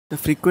The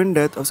frequent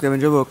death of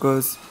scavenger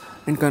workers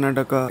in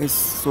Karnataka is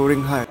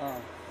soaring high.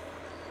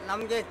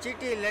 ನಮಗೆ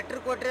ಚೀಟಿ letter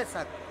ಕೊಟ್ಟರೆ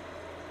ಸಾಕು.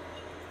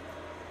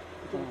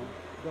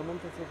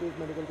 ಗವರ್ಮೆಂಟ್ ಫೆಸಿಲಿಟೀಸ್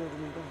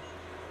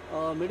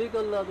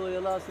ಮೆಡಿಕಲ್ ಅದು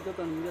ಎಲ್ಲ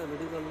ಸಿಗುತ್ತೆ ನಿಮಗೆ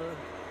ಮೆಡಿಕಲ್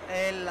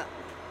ಇಲ್ಲ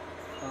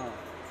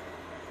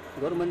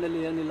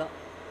ಗೌರ್ಮೆಂಟಲ್ಲಿ ಏನಿಲ್ಲ.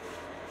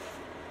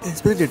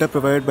 As per the data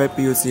provided by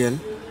PUCL,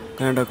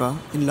 Karnataka,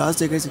 in last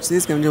decade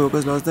 60 scavenger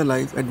workers lost their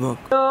life at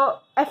work. The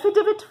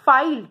affidavit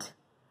filed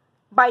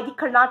by the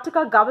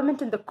Karnataka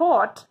government in the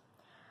court,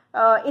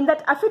 in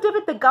that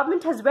affidavit, the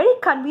government has very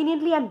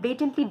conveniently and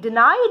blatantly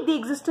denied the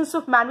existence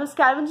of manual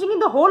scavenging in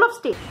the whole of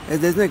state. As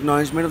there is no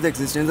acknowledgement of the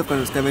existence of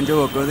scavenger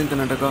workers in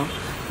Karnataka,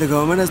 the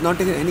government has not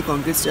taken any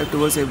concrete step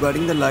towards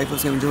safeguarding the life of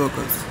scavenger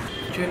workers.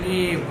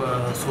 Actually,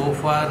 so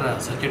far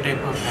such a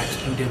type of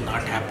accident has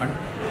not happened.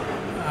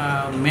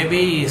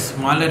 Maybe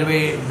smaller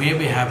way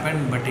maybe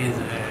happened, but is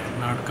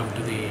not come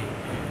to the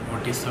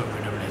notice of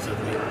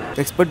IIJNM.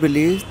 The expert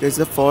believes there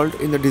is a fault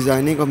in the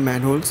designing of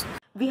manholes.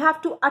 We have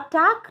to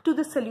attack to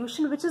the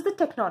solution, which is the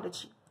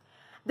technology.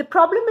 The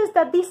problem is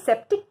that these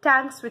septic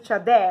tanks which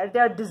are there,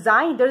 they are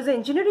designed, there is an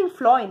engineering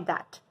flaw in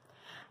that.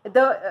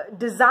 The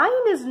design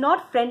is not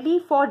friendly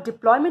for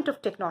deployment of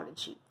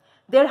technology.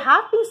 There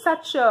have been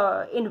such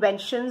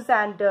inventions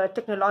and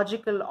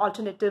technological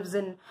alternatives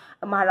in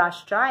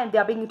Maharashtra, and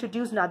they are being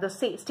introduced in other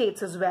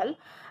states as well.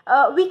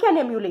 We can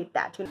emulate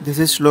that. This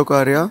is Shlok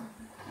Arya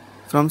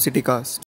from CityCast.